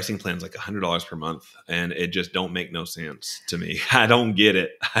think their pricing plan is like $100 per month, and it just don't make no sense to me. I don't get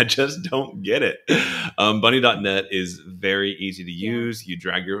it. I just don't get it. Bunny.net is very easy to use. You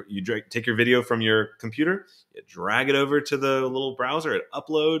take your video from your computer, you drag it over to the little browser, it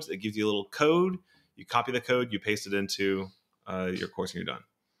uploads, it gives you a little code. You copy the code, you paste it into your course, and you're done.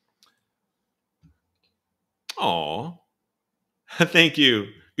 Aw. Thank you.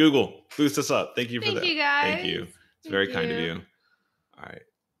 Google, boost us up. Thank you for that. Thank you, guys. Thank you. It's very kind of you. All right.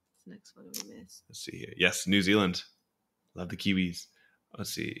 Next one we missed. Let's see here. Yes, New Zealand. Love the Kiwis. Let's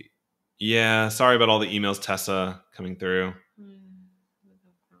see. Yeah, sorry about all the emails, Tessa, coming through.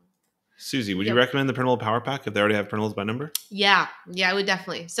 Susie, would you recommend the Printable Power Pack if they already have printables by number? Yeah, I would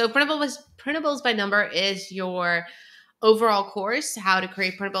definitely. So printables by number is your overall course, how to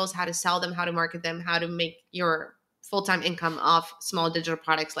create printables, how to sell them, how to market them, how to make your full-time income off small digital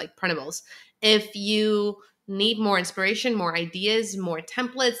products like printables. If you need more inspiration, more ideas, more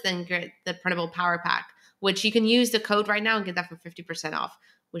templates, then get the Printable Power Pack, which you can use the code right now and get that for 50% off,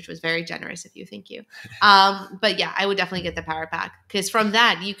 which was very generous of you. Thank you. But yeah, I would definitely get the Power Pack, because from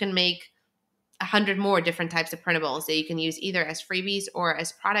that you can make 100 more different types of printables that you can use either as freebies or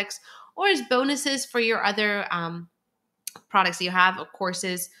as products or as bonuses for your other products that you have, or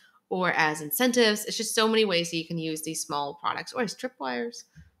courses, or as incentives. It's just so many ways that you can use these small products, or as tripwires.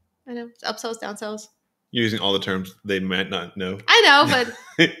 I know, upsells, downsells. You're using all the terms they might not know. I know, but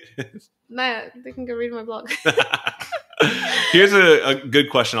they can go read my blog. Here's a good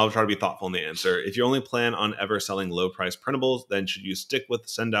question. I'll try to be thoughtful in the answer. If you only plan on ever selling low-price printables, then should you stick with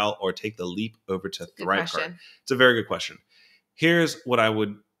Sendout or take the leap over to ThriveCart? It's a very good question. Here's what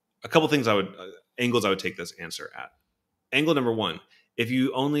a couple things angles I would take this answer at. Angle number one, if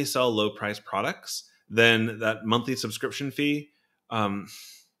you only sell low-price products, then that monthly subscription fee,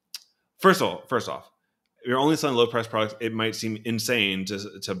 first off, if you're only selling low-price products, it might seem insane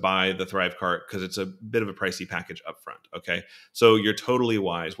to buy the ThriveCart because it's a bit of a pricey package up front, okay? So you're totally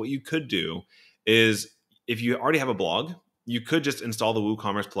wise. What you could do is, if you already have a blog, you could just install the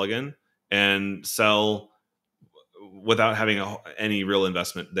WooCommerce plugin and sell without having any real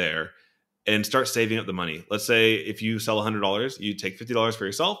investment there and start saving up the money. Let's say if you sell $100, you take $50 for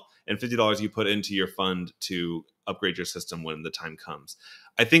yourself and $50 you put into your fund to upgrade your system when the time comes.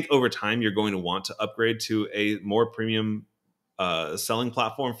 I think over time you're going to want to upgrade to a more premium selling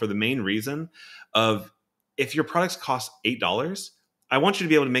platform for the main reason of, if your products cost $8, I want you to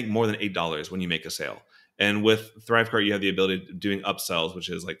be able to make more than $8 when you make a sale. And with Thrivecart, you have the ability of doing upsells, which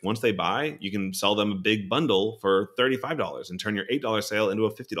is like once they buy, you can sell them a big bundle for $35 and turn your $8 sale into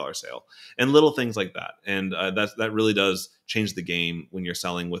a $50 sale, and little things like that. And that really does change the game when you're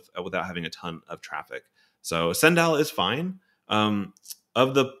selling without having a ton of traffic. So Sendal is fine.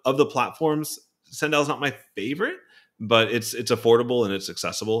 Of the platforms, Sendal is not my favorite, but it's affordable and it's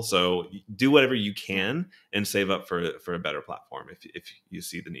accessible. So do whatever you can and save up for a better platform if you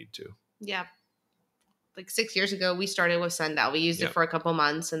see the need to. Yeah. Like 6 years ago, we started with Sendal. We used it for a couple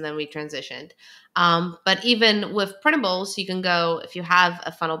months and then we transitioned. But even with printables, you can go, if you have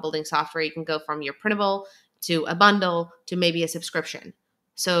a funnel building software, you can go from your printable to a bundle to maybe a subscription.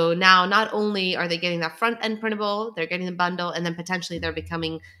 So now not only are they getting that front end printable, they're getting the bundle, and then potentially they're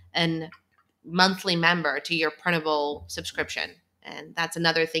becoming a monthly member to your printable subscription. And that's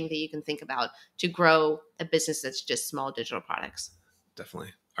another thing that you can think about to grow a business that's just small digital products.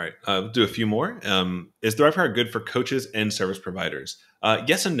 Definitely. All right, we'll do a few more. Is Thrivecart good for coaches and service providers?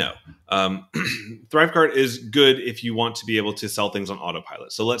 Yes and no. Thrivecart is good if you want to be able to sell things on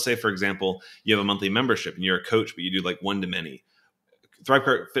autopilot. So let's say, for example, you have a monthly membership and you're a coach, but you do like one-to-many.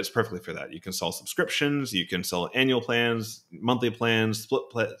 Thrivecart fits perfectly for that. You can sell subscriptions, you can sell annual plans, monthly plans,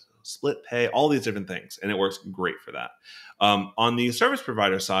 split pay, all these different things, and it works great for that. On the service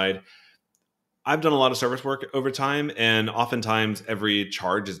provider side, I've done a lot of service work over time, and oftentimes every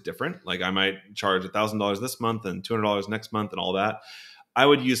charge is different. Like I might charge $1,000 this month and $200 next month and all that. I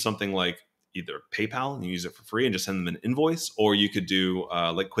would use something like either PayPal and you use it for free and just send them an invoice, or you could do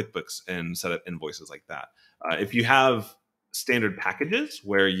like QuickBooks and set up invoices like that. If you have standard packages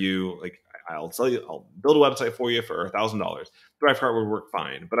where you like, I'll build a website for you for $1,000. Thrivecart would work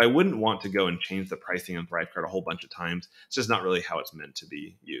fine, but I wouldn't want to go and change the pricing on Thrivecart a whole bunch of times. It's just not really how it's meant to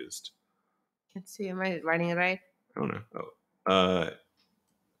be used. Let's see, am I writing it right? I don't know.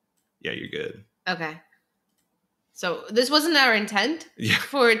 Yeah, you're good. Okay. So this wasn't our intent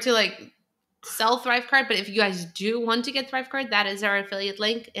for it to like sell Thrivecart, but if you guys do want to get Thrivecart, that is our affiliate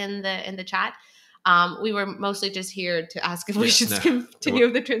link in the chat. We were mostly just here to ask if we should continue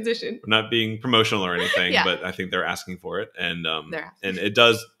with the transition. We're not being promotional or anything, but I think they're asking for it, and it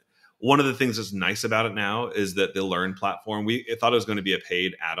does. One of the things that's nice about it now is that the Learn platform. We thought it was going to be a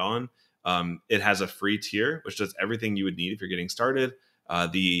paid add-on. It has a free tier, which does everything you would need if you're getting started.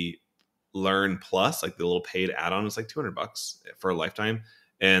 The Learn Plus, like the little paid add-on, is like $200 for a lifetime.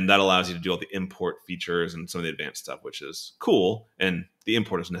 And that allows you to do all the import features and some of the advanced stuff, which is cool. And the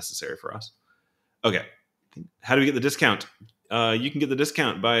import is necessary for us. Okay. How do we get the discount? You can get the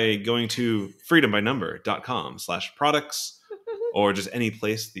discount by going to freedombynumber.com/products or just any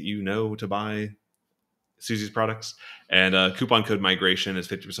place that you know to buy Suzi's products. And coupon code migration is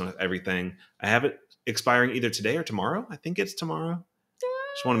 50% off everything. I have it expiring either today or tomorrow. I think it's tomorrow.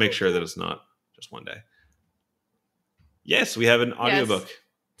 Just want to make sure that it's not just one day. Yes, we have an audiobook. Yes.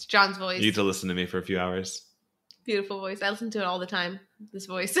 It's John's voice. You get to listen to me for a few hours. Beautiful voice. I listen to it all the time. This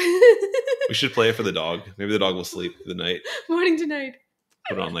voice. We should play it for the dog. Maybe the dog will sleep through the night. Morning to night.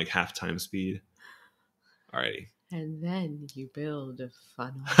 Put it on like halftime speed. Alrighty. And then you build a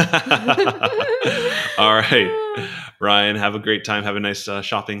funnel. All right. Ryan, have a great time. Have a nice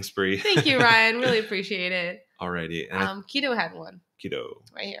shopping spree. Thank you, Ryan. Really appreciate it. Alrighty. Keto had one. Keto.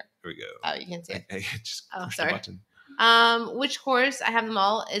 Right here. Here we go. Oh, you can't see it. I just push sorry. the button. Which course, I have them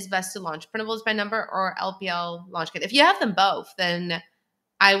all, is best to launch? Printables by number or LPL launch kit? If you have them both, then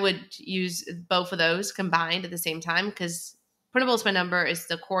I would use both of those combined at the same time, because Printables by number is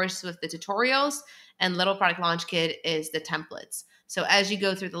the course with the tutorials, and Little Product Launch Kit is the templates. So as you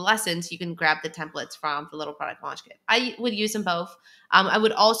go through the lessons, you can grab the templates from the Little Product Launch Kit. I would use them both. I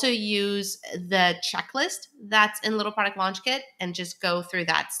would also use the checklist that's in Little Product Launch Kit and just go through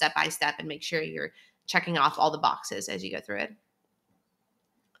that step by step and make sure you're checking off all the boxes as you go through it.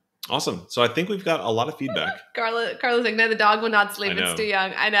 Awesome. So I think we've got a lot of feedback. Carla's like, no, the dog will not sleep. It's too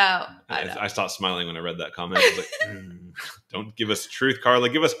young. I know. I stopped smiling when I read that comment. I was like, don't give us truth, Carla.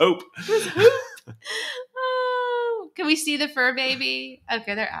 Give us hope. Oh, can we see the fur baby?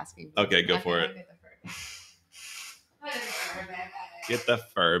 Okay, they're asking. Okay, go for it. Get the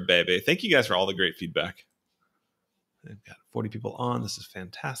fur baby. Thank you guys for all the great feedback. I've got 40 people on. This is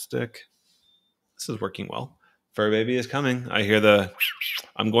fantastic. This is working well. Fur baby is coming. I hear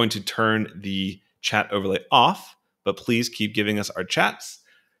I'm going to turn the chat overlay off, but please keep giving us our chats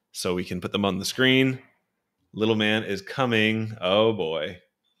so we can put them on the screen. Little man is coming. Oh boy.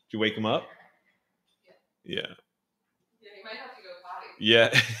 Did you wake him up? Yeah.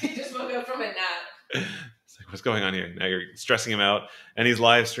 Yeah. He just woke up from a nap. It's like, what's going on here? Now you're stressing him out. And he's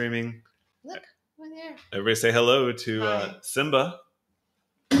live streaming. Look, over there. Everybody say hello to Simba.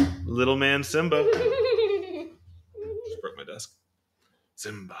 Little man Simba. Just broke my desk.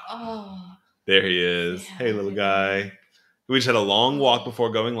 Simba. Oh. There he is. Yeah. Hey, little guy. We just had a long walk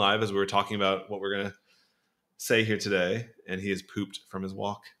before going live as we were talking about what we're going to say here today. And he has pooped from his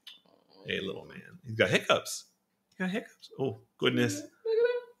walk. Hey, little man. He's got hiccups. Oh, goodness.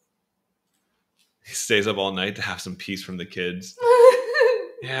 He stays up all night to have some peace from the kids.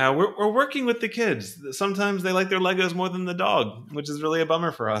 Yeah, we're working with the kids. Sometimes they like their Legos more than the dog, which is really a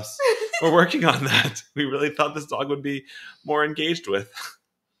bummer for us. We're working on that. We really thought this dog would be more engaged with.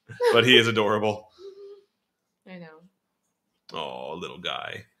 But he is adorable. I know. Oh, little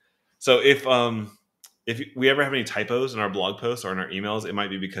guy. So if we ever have any typos in our blog posts or in our emails, it might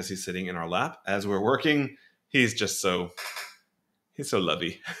be because he's sitting in our lap as we're working. He's so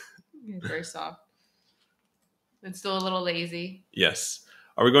lovey. He's very soft. And still a little lazy. Yes.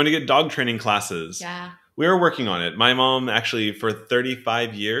 Are we going to get dog training classes? Yeah. We are working on it. My mom actually, for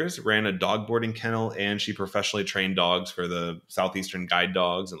 35 years, ran a dog boarding kennel, and she professionally trained dogs for the Southeastern guide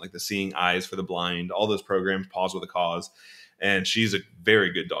dogs and like the Seeing Eyes for the Blind, all those programs, Paws with a Cause. And she's a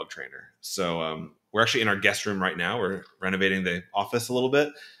very good dog trainer. So we're actually in our guest room right now. We're renovating the office a little bit,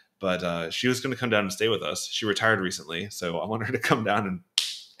 but she was going to come down and stay with us. She retired recently, so I want her to come down and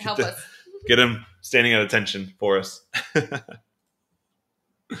help us. Get him standing at attention for us.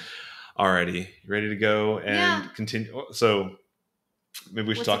 Alrighty, you ready to go and continue? So maybe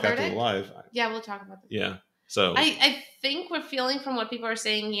we should talk after the live. Yeah, we'll talk about this. Yeah. So I think we're feeling from what people are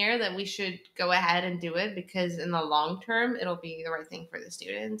saying here that we should go ahead and do it because in the long term, it'll be the right thing for the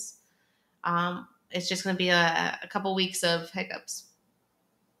students. It's just going to be a couple weeks of hiccups.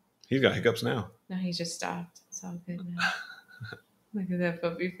 He's got hiccups now. No, he just stopped. It's all good now. Look at that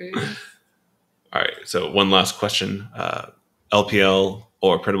puppy face. All right. So one last question. LPL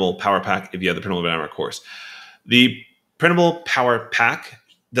or Printable Power Pack if you have the Printable Banner course. The Printable Power Pack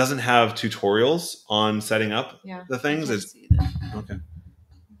doesn't have tutorials on setting up the things. Okay.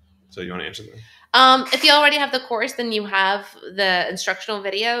 So you want to answer that? If you already have the course, then you have the instructional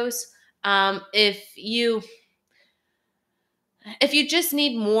videos. If you just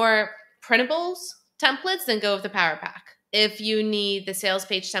need more printables templates, then go with the Power Pack. If you need the sales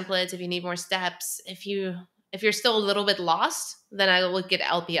page templates, if you need more steps, if you're still a little bit lost, then I will get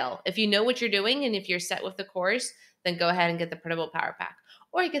LPL. If you know what you're doing and if you're set with the course, then go ahead and get the Printable Power Pack.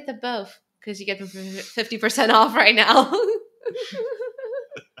 Or you get them both because you get them for 50% off right now.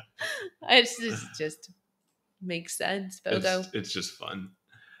 It just makes sense, Bogo. It's just fun.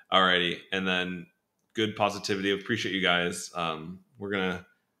 Alrighty. And then good positivity. Appreciate you guys. We're going to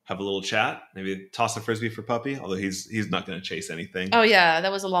have a little chat, maybe toss a frisbee for Puppy, although he's not going to chase anything. Oh yeah,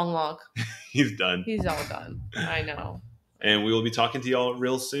 that was a long walk. He's done. He's all done. I know. And we will be talking to y'all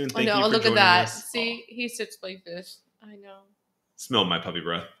real soon. Thank you for look joining at that. us. See, he sits like this. I know. Smell my puppy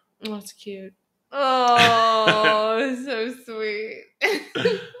breath. Oh, that's cute. Oh, so sweet.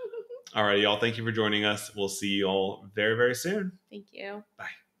 All right, y'all. Thank you for joining us. We'll see you all very, very soon. Thank you. Bye.